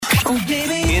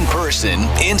In person,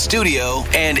 in studio,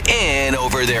 and in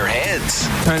over their heads.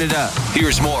 Turn it up.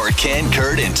 Here's more Ken,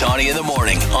 Kurt, and Tawny in the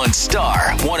morning on Star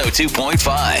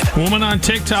 102.5. Woman on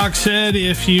TikTok said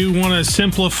if you want to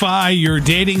simplify your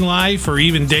dating life or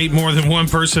even date more than one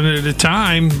person at a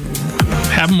time,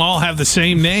 have them all have the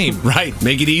same name. Right.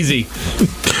 Make it easy.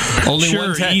 Only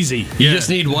Sure, one easy. You Yeah. just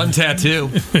need one tattoo.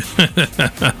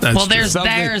 Well, there's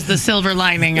the silver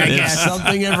lining, I If guess.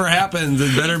 something ever happens,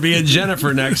 it better be a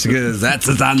Jennifer next because that's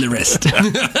what's on the wrist.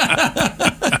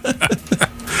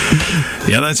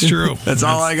 Yeah, that's true. That's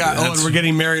all I got. Oh, and we're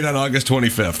getting married on August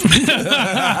 25th.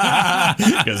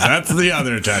 Because that's the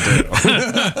other tattoo.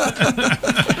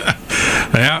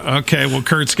 Yeah, okay. Well,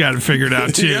 Kurt's got it figured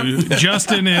out, too. Yep.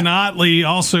 Justin and Otley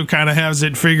also kind of has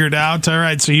it figured out. All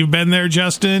right, so you've been there,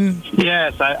 Justin?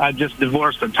 Yes, I just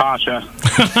divorced Natasha.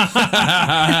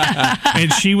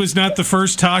 And she was not the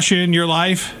first Tasha in your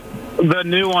life? The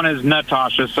new one is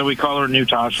Natasha, so we call her New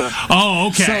Tasha. Oh,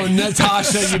 okay. So,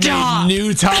 Natasha, you Stop. made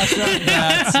new Tasha?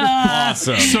 That's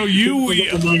awesome. So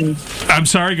I'm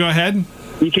sorry, go ahead.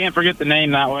 You can't forget the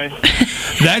name that way.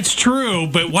 That's true,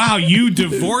 but wow, you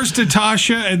divorced a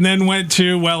Tasha and then went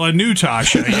to, well, a new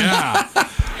Tasha. Yeah.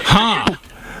 Huh.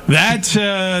 That,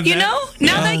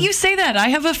 Now that you say that, I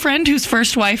have a friend whose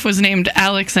first wife was named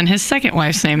Alex, and his second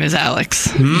wife's name is Alex.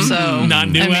 So not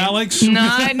new Alex?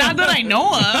 Not that I know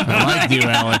of. I like you,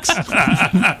 Alex.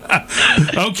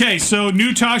 Okay, so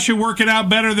new Tasha working out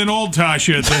better than old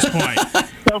Tasha at this point.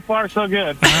 So far, so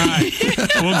good. All right.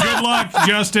 Well, good luck,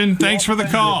 Justin. Thanks for the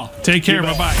call. Take care.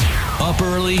 Bye-bye. Up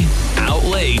early, out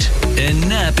late, and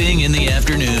napping in the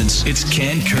afternoons. It's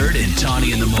Ken, Kurt, and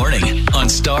Tawny in the morning on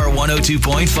Star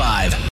 102.5.